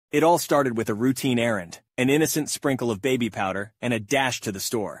It all started with a routine errand, an innocent sprinkle of baby powder, and a dash to the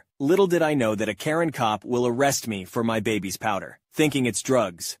store. Little did I know that a Karen cop will arrest me for my baby's powder, thinking it's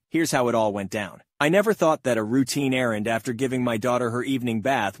drugs. Here's how it all went down. I never thought that a routine errand after giving my daughter her evening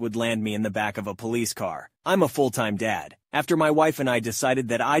bath would land me in the back of a police car. I'm a full-time dad. After my wife and I decided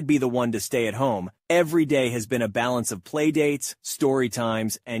that I'd be the one to stay at home, every day has been a balance of play dates, story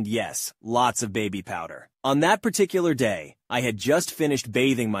times, and yes, lots of baby powder. On that particular day, I had just finished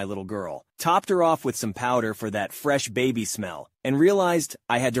bathing my little girl, topped her off with some powder for that fresh baby smell, and realized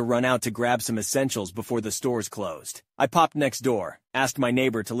I had to run out to grab some essentials before the stores closed. I popped next door, asked my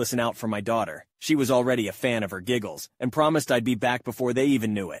neighbor to listen out for my daughter. She was already a fan of her giggles, and promised I'd be back before they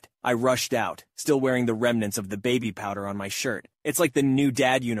even knew it. I rushed out, still wearing the remnants of the baby powder on my shirt. It's like the new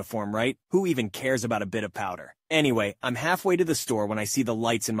dad uniform, right? Who even cares about a bit of powder? Anyway, I'm halfway to the store when I see the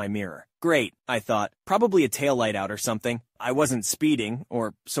lights in my mirror. Great, I thought. Probably a taillight out or something. I wasn't speeding,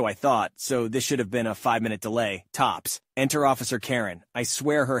 or so I thought, so this should have been a 5-minute delay, tops. Enter Officer Karen. I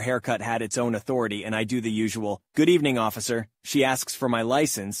swear her haircut had its own authority, and I do the usual, "Good evening, officer." She asks for my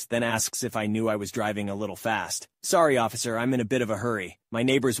license, then asks if I knew I was driving a little fast. "Sorry, officer, I'm in a bit of a hurry. My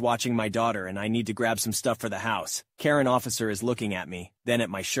neighbor's watching my daughter, and I need to grab some stuff for the house." Karen officer is looking at me, then at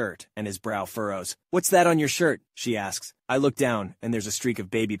my shirt, and his brow furrows. "What's that on your shirt?" she asks. I look down, and there's a streak of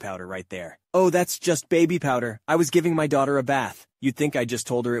baby powder right there. "Oh, that's just baby powder. I was giving my daughter a bath." You'd think I just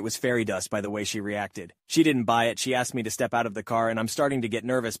told her it was fairy dust by the way she reacted. She didn't buy it. She asked me to step out of the car, and I'm starting to get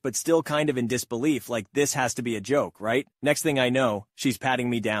nervous, but still kind of in disbelief, like this has to be a joke, right? Next thing I know, she's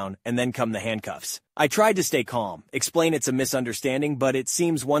patting me down, and then come the handcuffs. I tried to stay calm, explain it's a misunderstanding, but it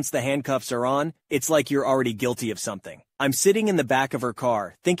seems once the handcuffs are on, it's like you're already guilty of something. I'm sitting in the back of her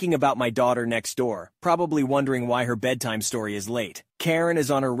car, thinking about my daughter next door, probably wondering why her bedtime story is late. Karen is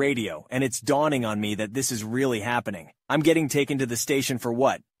on her radio, and it's dawning on me that this is really happening. I'm getting taken to the station for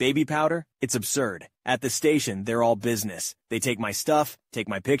what? Baby powder? It's absurd. At the station, they're all business. They take my stuff, take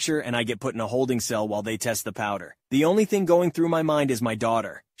my picture, and I get put in a holding cell while they test the powder. The only thing going through my mind is my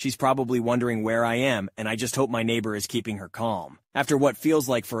daughter. She's probably wondering where I am, and I just hope my neighbor is keeping her calm. After what feels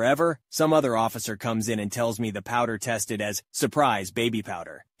like forever, some other officer comes in and tells me the powder tested as surprise baby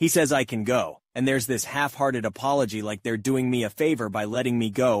powder. He says I can go, and there's this half-hearted apology like they're doing me a favor by letting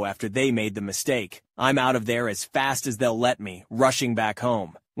me go after they made the mistake. I'm out of there as fast as they'll let me, rushing back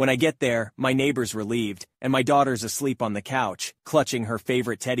home. When I get there, my neighbor's relieved, and my daughter's asleep on the couch, clutching her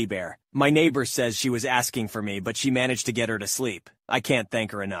favorite teddy bear. My neighbor says she was asking for me, but she managed to get her to sleep. I can't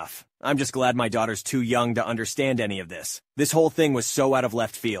thank her enough. I'm just glad my daughter's too young to understand any of this. This whole thing was so out of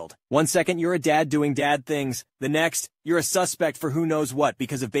left field. One second you're a dad doing dad things, the next, you're a suspect for who knows what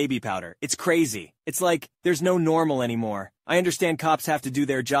because of baby powder. It's crazy. It's like, there's no normal anymore. I understand cops have to do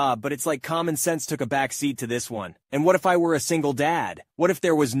their job, but it's like common sense took a back seat to this one. And what if I were a single dad? What if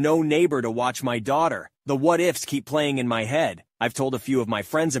there was no neighbor to watch my daughter? The what-ifs keep playing in my head. I've told a few of my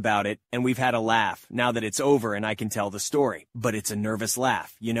friends about it, and we've had a laugh, now that it's over and I can tell the story. But it's a nervous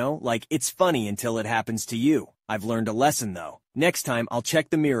laugh, you know? Like, it's funny until it happens to you. I've learned a lesson, though. Next time, I'll check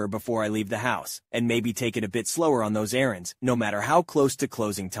the mirror before I leave the house, and maybe take it a bit slower on those errands, no matter how close to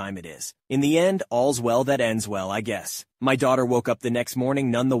closing time it is. In the end, all's well that ends well, I guess. My daughter woke up the next morning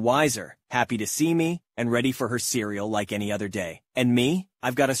none the wiser, happy to see me, and ready for her cereal like any other day. And me?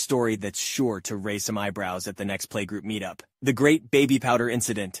 I've got a story that's sure to raise some eyebrows at the next playgroup meetup. The Great Baby Powder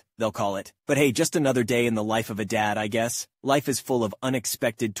Incident, they'll call it. But hey, just another day in the life of a dad, I guess. Life is full of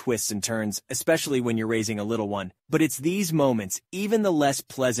unexpected twists and turns, especially when you're raising a little one. But it's these moments, even the less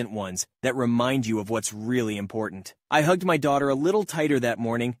pleasant ones, that remind you of what's really important. I hugged my daughter a little tighter that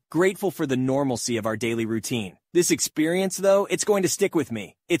morning, grateful for the normalcy of our daily routine. This experience, though, it's going to stick with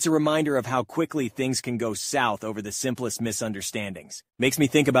me. It's a reminder of how quickly things can go south over the simplest misunderstandings. Makes me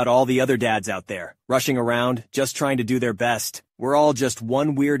think about all the other dads out there, rushing around, just trying to do their best. We're all just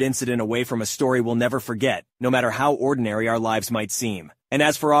one weird incident away from a story we'll never forget, no matter how ordinary our lives might seem. And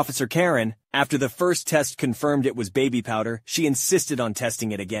as for Officer Karen, after the first test confirmed it was baby powder, she insisted on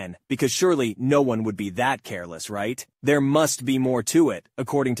testing it again, because surely no one would be that careless, right? There must be more to it,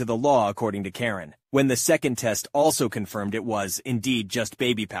 according to the law, according to Karen. When the second test also confirmed it was, indeed, just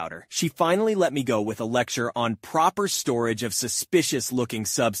baby powder, she finally let me go with a lecture on proper storage of suspicious-looking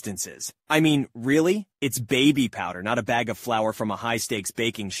substances. I mean, really? It's baby powder, not a bag of flour from a high-stakes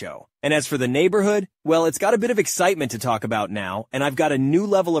baking show. And as for the neighborhood, well, it's got a bit of excitement to talk about now, and I've got a new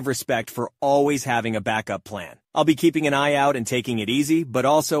level of respect for always having a backup plan. I'll be keeping an eye out and taking it easy, but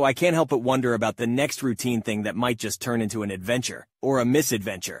also I can't help but wonder about the next routine thing that might just turn into an adventure, or a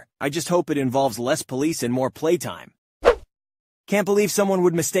misadventure. I just hope it involves less police and more playtime. Can't believe someone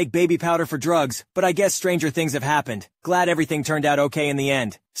would mistake baby powder for drugs, but I guess stranger things have happened. Glad everything turned out okay in the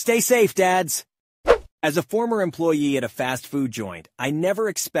end. Stay safe, dads! As a former employee at a fast food joint, I never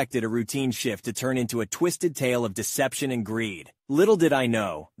expected a routine shift to turn into a twisted tale of deception and greed. Little did I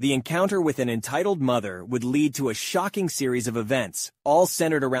know, the encounter with an entitled mother would lead to a shocking series of events, all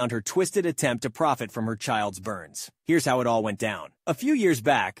centered around her twisted attempt to profit from her child's burns. Here's how it all went down. A few years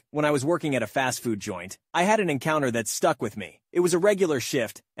back, when I was working at a fast food joint, I had an encounter that stuck with me. It was a regular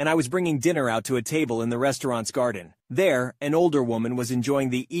shift, and I was bringing dinner out to a table in the restaurant's garden. There, an older woman was enjoying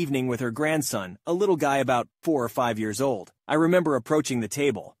the evening with her grandson, a little guy about 4 or 5 years old. I remember approaching the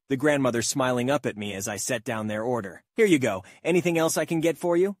table, the grandmother smiling up at me as I set down their order. "Here you go. Anything else I can get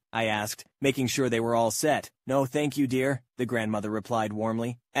for you?" I asked, making sure they were all set. "No, thank you, dear," the grandmother replied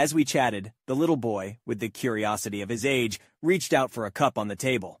warmly. As we chatted, the little boy, with the curiosity of his age, reached out for a cup on the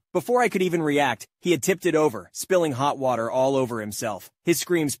table. Before I could even react, he had tipped it over, spilling hot water all over himself. His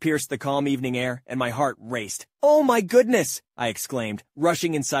screams pierced the calm evening air, and my heart raced. "Oh my goodness!" I exclaimed,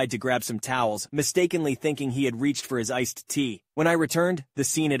 rushing inside to grab some towels, mistakenly thinking he had reached for his iced tea. When I returned, the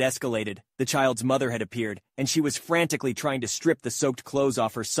scene had escalated. The child's mother had appeared, and she was frantically trying to strip the soaked clothes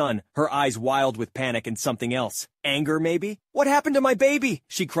off her son, her eyes wild with panic and something else. Anger, maybe? "What happened to my baby?"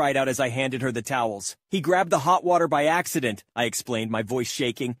 she cried out as I handed her the towels. "He grabbed the hot water by accident," I explained, my voice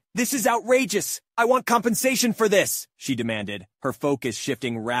shaking. "This is outrageous! I want compensation for this!" she demanded, her focus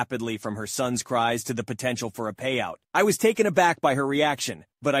shifting rapidly from her son's cries to the potential for a payout. I was taken aback by her reaction,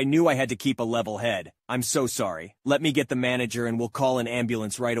 but I knew I had to keep a level head. "I'm so sorry. Let me get the manager and we'll call an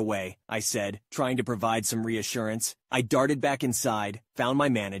ambulance right away," I said, trying to provide some reassurance. I darted back inside, found my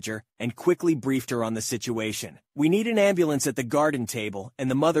manager, and quickly briefed her on the situation. "We need an ambulance at the garden table, and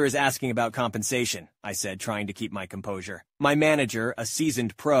the mother is asking about compensation," I said, trying to keep my composure. My manager, a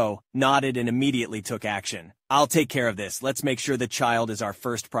seasoned pro, nodded and immediately took action. "I'll take care of this. Let's make sure the child is our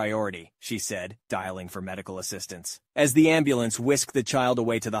first priority," she said, dialing for medical assistance. As the ambulance whisked the child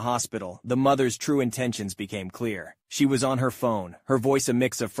away to the hospital, the mother's true intentions became clear. She was on her phone, her voice a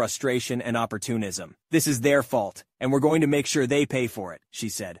mix of frustration and opportunism. "This is their fault, and we're going to make sure they pay for it," she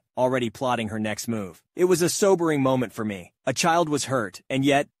said, already plotting her next move. It was a sobering moment for me. A child was hurt, and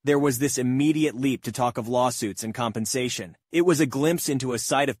yet there was this immediate leap to talk of lawsuits and compensation. It was a glimpse into a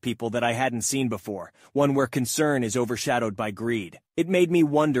side of people that I hadn't seen before, one where concern is overshadowed by greed. It made me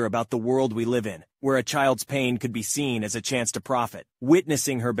wonder about the world we live in, where a child's pain could be seen as a chance to profit.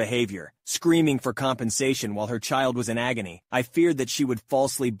 Witnessing her behavior, screaming for compensation while her child was in agony, I feared that she would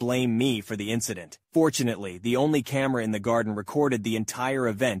falsely blame me for the incident. Fortunately, the only camera in the garden recorded the entire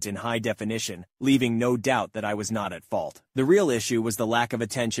event in high definition, leaving no doubt that I was not at fault. The real issue was the lack of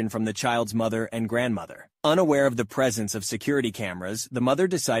attention from the child's mother and grandmother. Unaware of the presence of security cameras, the mother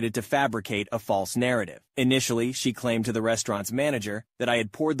decided to fabricate a false narrative. Initially, she claimed to the restaurant's manager that I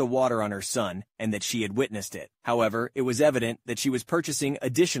had poured the water on her son and that she had witnessed it. However, it was evident that she was purchasing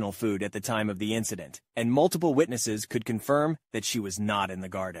additional food at the time of the incident, and multiple witnesses could confirm that she was not in the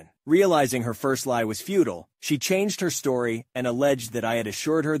garden. Realizing her first lie was futile, she changed her story and alleged that I had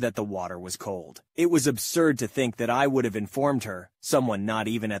assured her that the water was cold. It was absurd to think that I would have informed her, someone not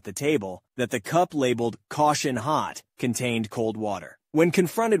even at the table, that the cup labeled "Caution Hot" contained cold water. When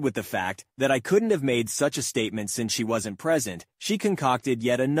confronted with the fact that I couldn't have made such a statement since she wasn't present, she concocted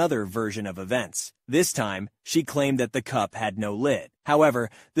yet another version of events. This time, she claimed that the cup had no lid. However,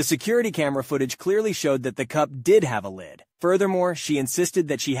 the security camera footage clearly showed that the cup did have a lid. Furthermore, she insisted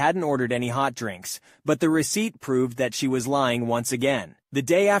that she hadn't ordered any hot drinks, but the receipt proved that she was lying once again. The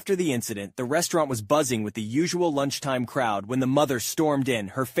day after the incident, the restaurant was buzzing with the usual lunchtime crowd when the mother stormed in,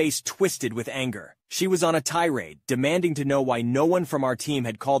 her face twisted with anger. She was on a tirade, demanding to know why no one from our team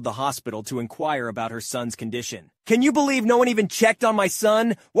had called the hospital to inquire about her son's condition. "Can you believe no one even checked on my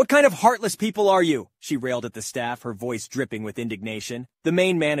son? What kind of heartless people are you?" she railed at the staff, her voice dripping with indignation. The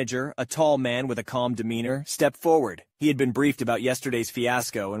main manager, a tall man with a calm demeanor, stepped forward. He had been briefed about yesterday's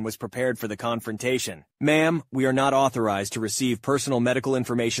fiasco and was prepared for the confrontation. "Ma'am, we are not authorized to receive personal medical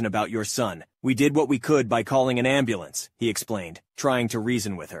information about your son. We did what we could by calling an ambulance," he explained, trying to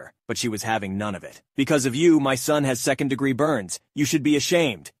reason with her, but she was having none of it. "Because of you, my son has second-degree burns. You should be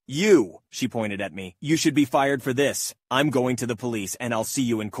ashamed. You," she pointed at me, "you should be fired for this. I'm going to the police and I'll see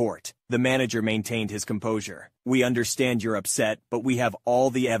you in court." The manager maintained his composure. "We understand you're upset, but we have all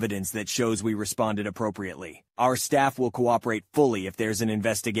the evidence that shows we responded appropriately. Our staff will cooperate fully if there's an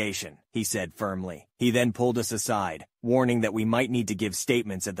investigation, he said firmly. He then pulled us aside, warning that we might need to give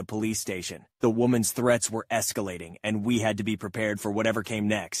statements at the police station. The woman's threats were escalating, and we had to be prepared for whatever came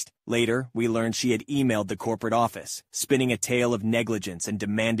next. Later, we learned she had emailed the corporate office, spinning a tale of negligence and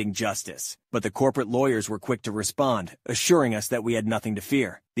demanding justice. But the corporate lawyers were quick to respond, assuring us that we had nothing to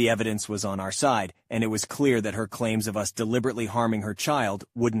fear. The evidence was on our side, and it was clear that her claims of us deliberately harming her child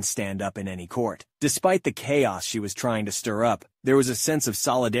wouldn't stand up in any court. Despite the chaos she was trying to stir up, there was a sense of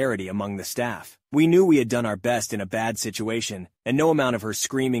solidarity among the staff. We knew we had done our best in a bad situation, and no amount of her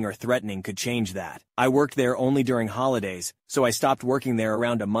screaming or threatening could change that. I worked there only during holidays, so I stopped working there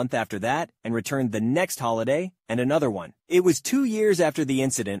around a month after that and returned the next holiday and another one. It was 2 years after the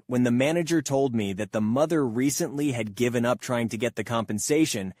incident when the manager told me that the mother recently had given up trying to get the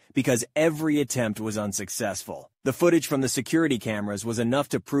compensation because every attempt was unsuccessful. The footage from the security cameras was enough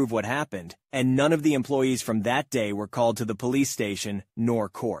to prove what happened, and none of the employees from that day were called to the police station nor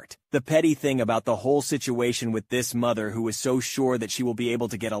court. The petty thing about the whole situation with this mother who was so sure that she will be able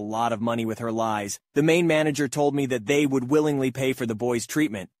to get a lot of money with her lies, the main manager told me that they would willingly pay for the boy's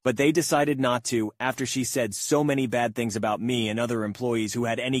treatment, but they decided not to after she said so many bad things about me and other employees who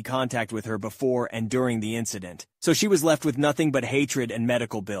had any contact with her before and during the incident. So she was left with nothing but hatred and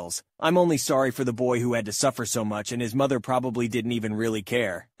medical bills. I'm only sorry for the boy who had to suffer so much, and his mother probably didn't even really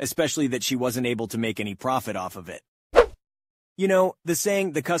care, especially that she wasn't able to make any profit off of it. You know, the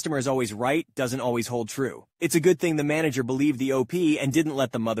saying, the customer is always right, doesn't always hold true. It's a good thing the manager believed the OP and didn't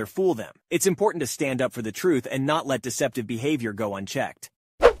let the mother fool them. It's important to stand up for the truth and not let deceptive behavior go unchecked.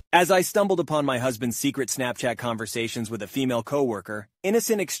 As I stumbled upon my husband's secret Snapchat conversations with a female coworker,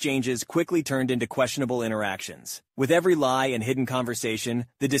 innocent exchanges quickly turned into questionable interactions. With every lie and hidden conversation,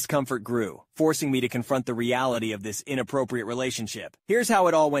 the discomfort grew, forcing me to confront the reality of this inappropriate relationship. Here's how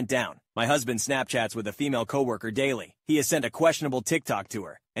it all went down. My husband Snapchats with a female coworker daily. He has sent a questionable TikTok to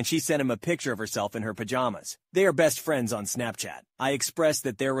her, and she sent him a picture of herself in her pajamas. They are best friends on Snapchat. I expressed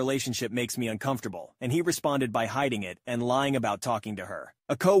that their relationship makes me uncomfortable, and he responded by hiding it and lying about talking to her.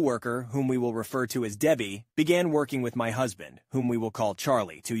 A coworker, whom we will refer to as Debbie, began working with my husband, whom we will call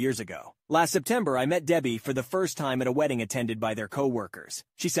Charlie, 2 years ago. Last September, I met Debbie for the first time at a wedding attended by their coworkers.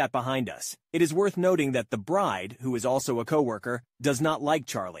 She sat behind us. It is worth noting that the bride, who is also a coworker, does not like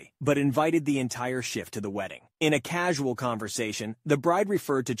Charlie, but invited the entire shift to the wedding. In a casual conversation, the bride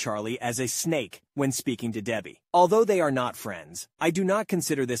referred to Charlie as a snake when speaking to Debbie. Although they are not friends, I do not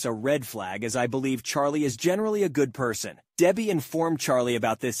consider this a red flag, as I believe Charlie is generally a good person. Debbie informed Charlie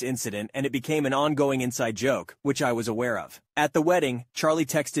about this incident, and it became an ongoing inside joke, which I was aware of. At the wedding, Charlie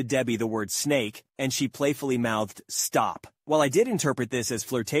texted Debbie the word snake, and she playfully mouthed, "Stop." While I did interpret this as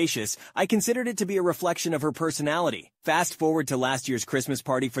flirtatious, I considered it to be a reflection of her personality. Fast forward to last year's Christmas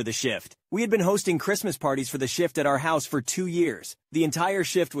party for the shift. We had been hosting Christmas parties for the shift at our house for 2 years. The entire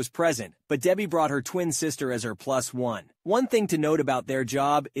shift was present, but Debbie brought her twin sister as her +1. One thing to note about their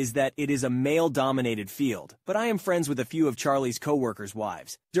job is that it is a male-dominated field, but I am friends with a few of Charlie's coworkers'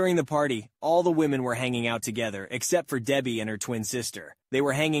 wives. During the party, all the women were hanging out together, except for Debbie and her twin sister. They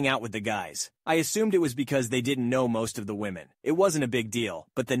were hanging out with the guys. I assumed it was because they didn't know most of the women. It wasn't a big deal,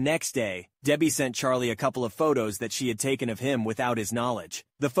 but the next day, Debbie sent Charlie a couple of photos that she had taken of him without his knowledge.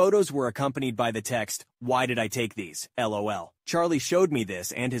 The photos were accompanied by the text, "Why did I take these? LOL." Charlie showed me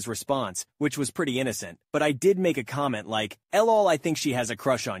this and his response, which was pretty innocent, but I did make a comment like, "LOL, I think she has a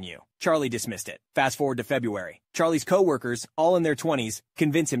crush on you." Charlie dismissed it. Fast forward to February. Charlie's coworkers, all in their 20s,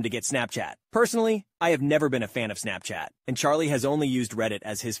 convince him to get Snapchat. Personally, I have never been a fan of Snapchat, and Charlie has only used Reddit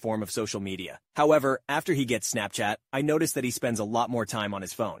as his form of social media. However, after he gets Snapchat, I notice that he spends a lot more time on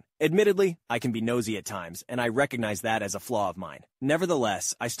his phone. Admittedly, I can be nosy at times, and I recognize that as a flaw of mine.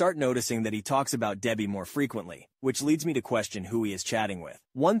 Nevertheless, I start noticing that he talks about Debbie more frequently, which leads me to question who he is chatting with.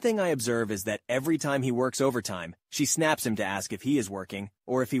 One thing I observe is that every time he works overtime, she snaps him to ask if he is working,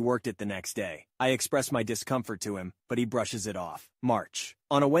 or if he worked it the next day. I express my discomfort to him, but he brushes it off. March.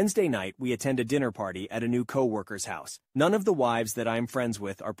 On a Wednesday night, we attend a dinner party at a new coworker's house. None of the wives that I am friends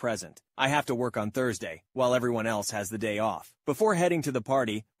with are present. I have to work on Thursday, while everyone else has the day off. Before heading to the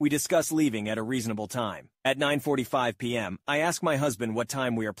party, we discuss leaving at a reasonable time. At 9:45 p.m., I ask my husband what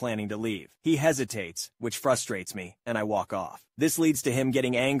time we are planning to leave. He hesitates, which frustrates me, and I walk off. This leads to him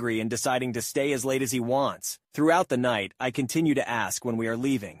getting angry and deciding to stay as late as he wants. Throughout the night, I continue to ask when we are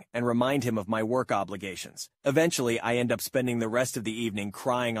leaving and remind him of my work obligations. Eventually, I end up spending the rest of the evening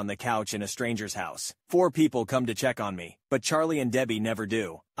crying on the couch in a stranger's house. 4 people come to check on me, but Charlie and Debbie never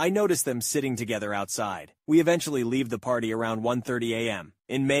do. I notice them sitting together outside. We eventually leave the party around 1:30 a.m.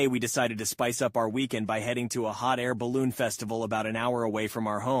 In May, we decided to spice up our weekend by heading to a hot air balloon festival about an hour away from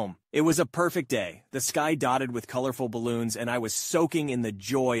our home. It was a perfect day, the sky dotted with colorful balloons, and I was soaking in the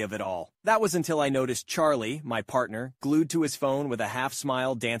joy of it all. That was until I noticed Charlie, my partner, glued to his phone with a half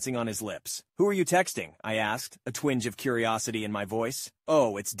smile dancing on his lips. "Who are you texting?" I asked, a twinge of curiosity in my voice.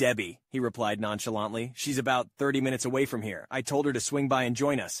 "Oh, it's Debbie," he replied nonchalantly. "She's about 30 minutes away from here. I told her to swing by and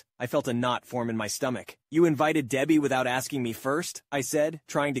join us." I felt a knot form in my stomach. "You invited Debbie without asking me first?" I said,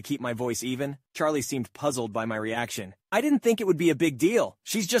 trying to keep my voice even. Charlie seemed puzzled by my reaction. "I didn't think it would be a big deal.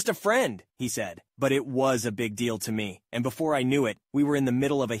 She's just a friend," he said. But it was a big deal to me, and before I knew it, we were in the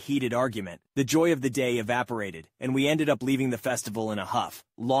middle of a heated argument. The joy of the day evaporated, and we ended up leaving the festival in a huff,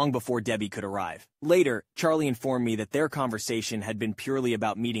 long before Debbie could arrive. Later, Charlie informed me that their conversation had been purely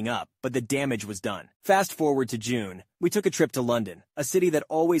about meeting up, but the damage was done. Fast forward to June, we took a trip to London, a city that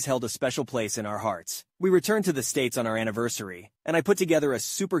always held a special place in our hearts. We returned to the States on our anniversary, and I put together a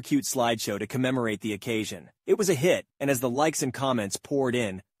super cute slideshow to commemorate the occasion. It was a hit, and as the likes and comments poured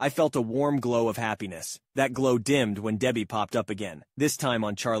in, I felt a warm glow of happiness. That glow dimmed when Debbie popped up again, this time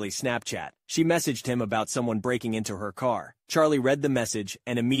on Charlie's Snapchat. She messaged him about someone breaking into her car. Charlie read the message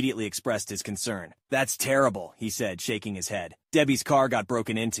and immediately expressed his concern. "That's terrible," he said, shaking his head. "Debbie's car got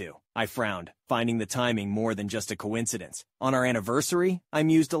broken into." I frowned, finding the timing more than just a coincidence. "On our anniversary?" I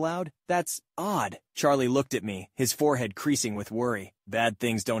mused aloud. "That's odd." Charlie looked at me, his forehead creasing with worry. "Bad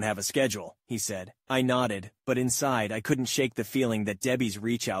things don't have a schedule," he said. I nodded, but inside I couldn't shake the feeling that Debbie's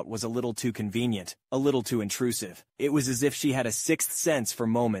reach-out was a little too convenient, a little too intrusive. It was as if she had a sixth sense for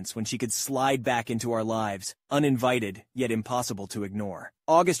moments when she could slide back into our lives, uninvited, yet impossible to ignore.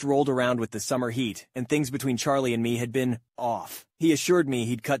 August rolled around with the summer heat, and things between Charlie and me had been off. He assured me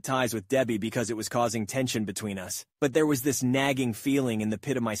he'd cut ties with Debbie because it was causing tension between us. But there was this nagging feeling in the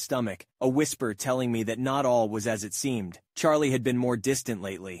pit of my stomach, a whisper telling me that not all was as it seemed. Charlie had been more distant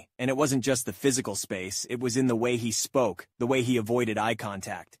lately, and it wasn't just the physical space, it was in the way he spoke, the way he avoided eye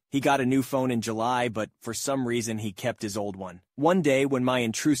contact. He got a new phone in July, but for some reason he kept his old one. One day, when my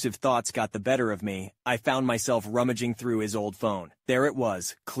intrusive thoughts got the better of me, I found myself rummaging through his old phone. There it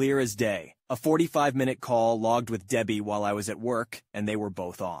was, clear as day. A 45-minute call logged with Debbie while I was at work, and they were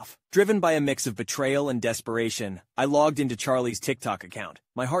both off. Driven by a mix of betrayal and desperation, I logged into Charlie's TikTok account.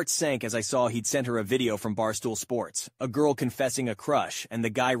 My heart sank as I saw he'd sent her a video from Barstool Sports, a girl confessing a crush and the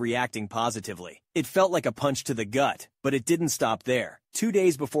guy reacting positively. It felt like a punch to the gut, but it didn't stop there. 2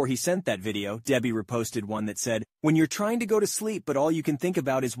 days before he sent that video, Debbie reposted one that said, "When you're trying to go to sleep but all you can think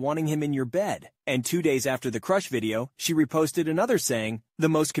about is wanting him in your bed." And 2 days after the crush video, she reposted another saying, "The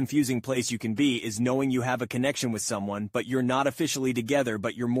most confusing place you can be is knowing you have a connection with someone, but you're not officially together,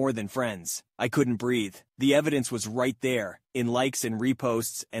 but you're more than friends." I couldn't breathe. The evidence was right there, in likes and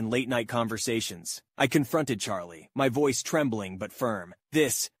reposts and late-night conversations. I confronted Charlie, my voice trembling but firm.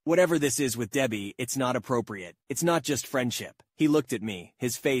 Whatever this is with Debbie, it's not appropriate. It's not just friendship." He looked at me,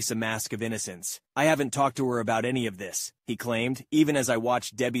 his face a mask of innocence. "I haven't talked to her about any of this," he claimed, even as I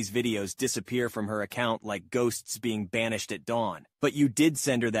watched Debbie's videos disappear from her account like ghosts being banished at dawn. "But you did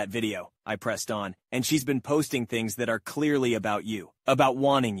send her that video," I pressed on, "and she's been posting things that are clearly about you, about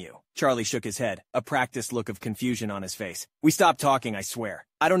wanting you." Charlie shook his head, a practiced look of confusion on his face. "We stopped talking, I swear.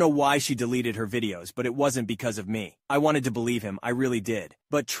 I don't know why she deleted her videos, but it wasn't because of me. I wanted to believe him, I really did.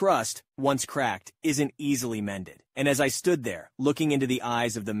 But trust, once cracked, isn't easily mended." And as I stood there, looking into the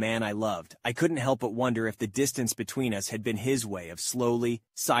eyes of the man I loved, I couldn't help but wonder if the distance between us had been his way of slowly,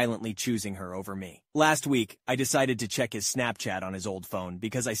 silently choosing her over me. Last week, I decided to check his Snapchat on his old phone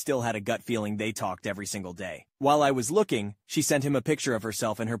because I still had a gut feeling they talked every single day. While I was looking, she sent him a picture of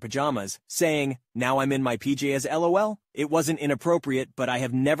herself in her pajamas, saying, "Now I'm in my PJs LOL?" It wasn't inappropriate, but I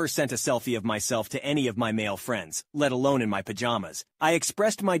have never sent a selfie of myself to any of my male friends, let alone in my pajamas. I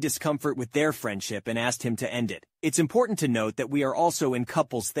expressed my discomfort with their friendship and asked him to end it. It's important to note that we are also in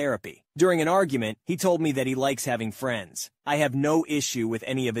couples therapy. During an argument, he told me that he likes having friends. I have no issue with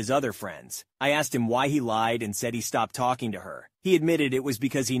any of his other friends. I asked him why he lied and said he stopped talking to her. He admitted it was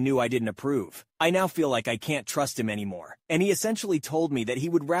because he knew I didn't approve. I now feel like I can't trust him anymore. And he essentially told me that he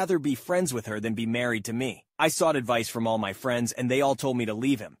would rather be friends with her than be married to me. I sought advice from all my friends, and they all told me to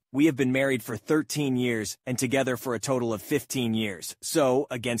leave him. We have been married for 13 years and together for a total of 15 years. So,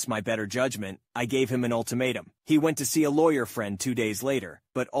 against my better judgment, I gave him an ultimatum. He went to see a lawyer friend 2 days later,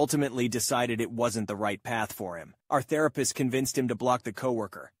 but ultimately decided it wasn't the right path for him. Our therapist convinced him to block the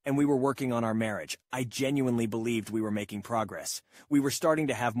coworker, and we were working on our marriage. I genuinely believed we were making progress. We were starting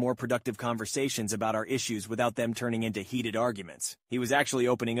to have more productive conversations about our issues without them turning into heated arguments. He was actually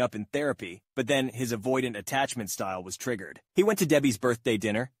opening up in therapy, but then his avoidant attachment style was triggered. He went to Debbie's birthday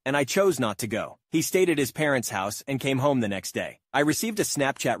dinner, and I chose not to go. He stayed at his parents' house and came home the next day. I received a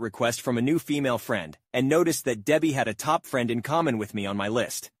Snapchat request from a new female friend, and noticed that Debbie had a top friend in common with me on my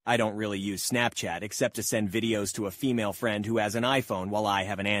list. I don't really use Snapchat except to send videos to a female friend who has an iPhone while I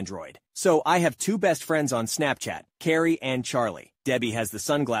have an Android. So I have two best friends on Snapchat, Carrie and Charlie. Debbie has the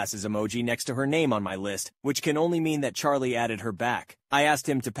sunglasses emoji next to her name on my list, which can only mean that Charlie added her back. I asked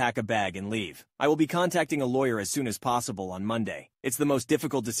him to pack a bag and leave. I will be contacting a lawyer as soon as possible on Monday. It's the most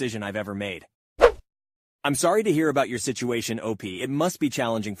difficult decision I've ever made. I'm sorry to hear about your situation, OP. It must be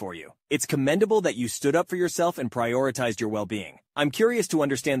challenging for you. It's commendable that you stood up for yourself and prioritized your well-being. I'm curious to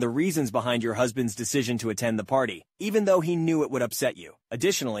understand the reasons behind your husband's decision to attend the party, even though he knew it would upset you.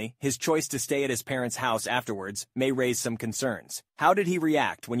 Additionally, his choice to stay at his parents' house afterwards may raise some concerns. How did he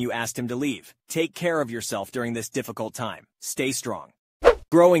react when you asked him to leave? Take care of yourself during this difficult time. Stay strong.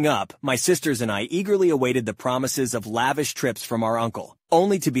 Growing up, my sisters and I eagerly awaited the promises of lavish trips from our uncle,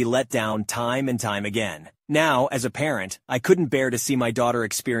 only to be let down time and time again. Now, as a parent, I couldn't bear to see my daughter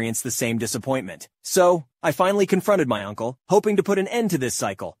experience the same disappointment. So, I finally confronted my uncle, hoping to put an end to this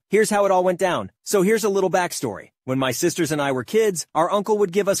cycle. Here's how it all went down. So here's a little backstory. When my sisters and I were kids, our uncle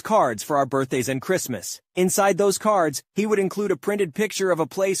would give us cards for our birthdays and Christmas. Inside those cards, he would include a printed picture of a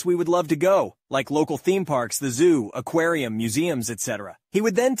place we would love to go, like local theme parks, the zoo, aquarium, museums, etc. He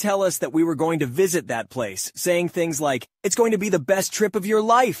would then tell us that we were going to visit that place, saying things like, "It's going to be the best trip of your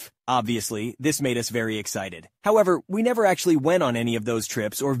life." Obviously, this made us very excited. However, we never actually went on any of those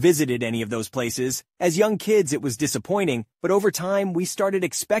trips or visited any of those places. As young kids, it was disappointing, but over time, we started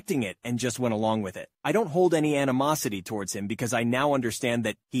expecting it and just went along with it. I don't hold any animosity towards him because I now understand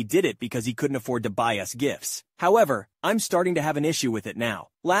that he did it because he couldn't afford to buy us gifts. However, I'm starting to have an issue with it now.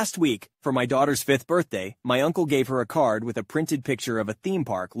 Last week, for my daughter's 5th birthday, my uncle gave her a card with a printed picture of a theme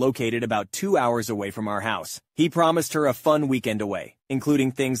park located about 2 hours away from our house. He promised her a fun weekend away,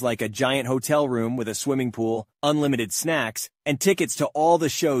 including things like a giant hotel room with a swimming pool, unlimited snacks, and tickets to all the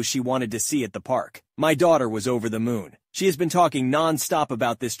shows she wanted to see at the park. My daughter was over the moon. She has been talking non-stop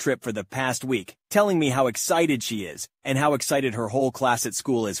about this trip for the past week, telling me how excited she is, and how excited her whole class at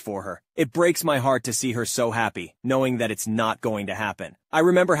school is for her. It breaks my heart to see her so happy, knowing that it's not going to happen. I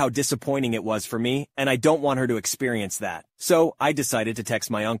remember how disappointing it was for me, and I don't want her to experience that. So, I decided to text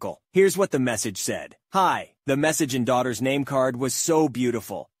my uncle. Here's what the message said. "Hi, the message in daughter's name card was so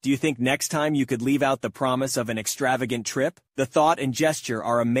beautiful. Do you think next time you could leave out the promise of an extravagant trip? The thought and gesture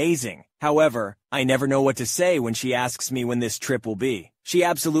are amazing. However, I never know what to say when she asks me when this trip will be. She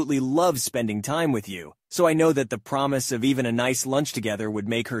absolutely loves spending time with you, so I know that the promise of even a nice lunch together would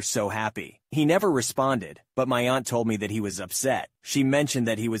make her so happy." He never responded, but my aunt told me that he was upset. She mentioned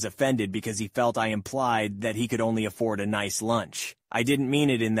that he was offended because he felt I implied that he could only afford a nice lunch. I didn't mean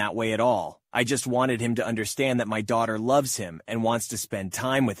it in that way at all. I just wanted him to understand that my daughter loves him and wants to spend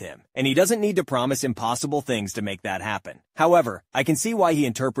time with him, and he doesn't need to promise impossible things to make that happen. However, I can see why he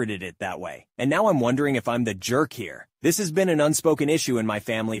interpreted it that way, and now I'm wondering if I'm the jerk here. This has been an unspoken issue in my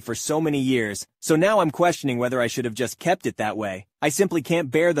family for so many years, so now I'm questioning whether I should have just kept it that way. I simply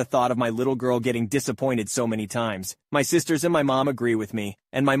can't bear the thought of my little girl getting disappointed so many times. My sisters and my mom agree with me,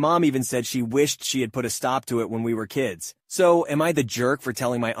 and my mom even said she wished she had put a stop to it when we were kids. So, am I the jerk for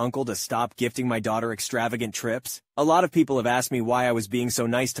telling my uncle to stop gifting my daughter extravagant trips? A lot of people have asked me why I was being so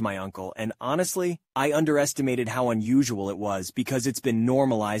nice to my uncle, and honestly, I underestimated how unusual it was because it's been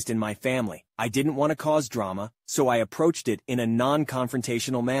normalized in my family. I didn't want to cause drama, so I approached it in a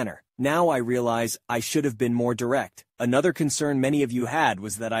non-confrontational manner. Now I realize I should have been more direct. Another concern many of you had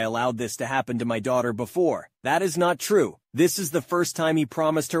was that I allowed this to happen to my daughter before. That is not true. This is the first time he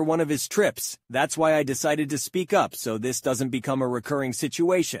promised her one of his trips. That's why I decided to speak up so this doesn't become a recurring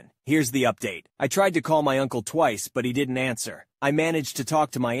situation. Here's the update. I tried to call my uncle twice, but he didn't answer. I managed to talk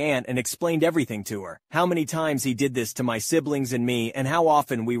to my aunt and explained everything to her, how many times he did this to my siblings and me, and how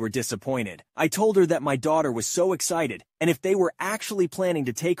often we were disappointed. I told her that my daughter was so excited, and if they were actually planning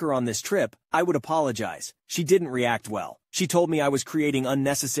to take her on this trip, I would apologize. She didn't react well. She told me I was creating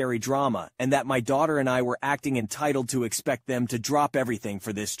unnecessary drama and that my daughter and I were acting entitled to expect them to drop everything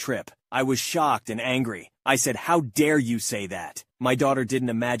for this trip. I was shocked and angry. I said, "How dare you say that? My daughter didn't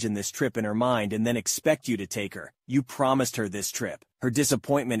imagine this trip in her mind and then expect you to take her. You promised her this trip. Her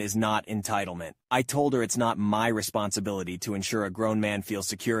disappointment is not entitlement." I told her it's not my responsibility to ensure a grown man feels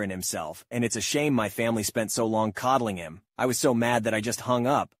secure in himself, and it's a shame my family spent so long coddling him. I was so mad that I just hung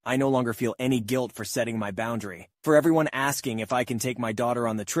up. I no longer feel any guilt for setting my boundary. For everyone asking if I can take my daughter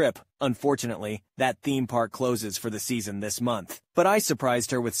on the trip, unfortunately, that theme park closes for the season this month. But I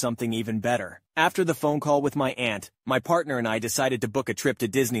surprised her with something even better. After the phone call with my aunt, my partner and I decided to book a trip to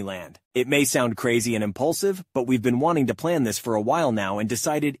Disneyland. It may sound crazy and impulsive, but we've been wanting to plan this for a while now and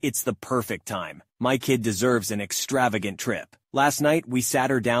decided it's the perfect time. My kid deserves an extravagant trip. Last night, we sat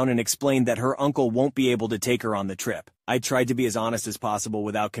her down and explained that her uncle won't be able to take her on the trip. I tried to be as honest as possible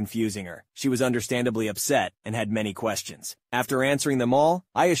without confusing her. She was understandably upset and had many questions. After answering them all,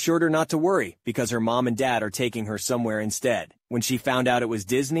 I assured her not to worry because her mom and dad are taking her somewhere instead. When she found out it was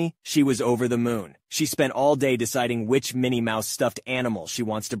Disney, she was over the moon. She spent all day deciding which Minnie Mouse stuffed animal she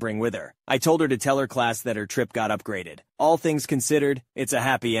wants to bring with her. I told her to tell her class that her trip got upgraded. All things considered, it's a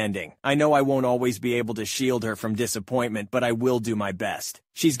happy ending. I know I won't always be able to shield her from disappointment, but I will do my best.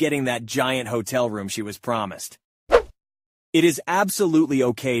 She's getting that giant hotel room she was promised. It is absolutely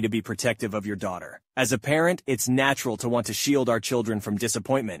okay to be protective of your daughter. As a parent, it's natural to want to shield our children from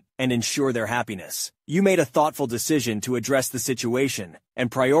disappointment and ensure their happiness. You made a thoughtful decision to address the situation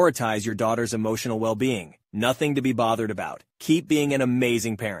and prioritize your daughter's emotional well-being. Nothing to be bothered about. Keep being an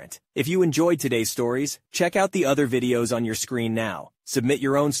amazing parent. If you enjoyed today's stories, check out the other videos on your screen now. Submit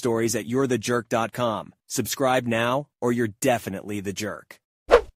your own stories at you'rethejerk.com. Subscribe now, or you're definitely the jerk.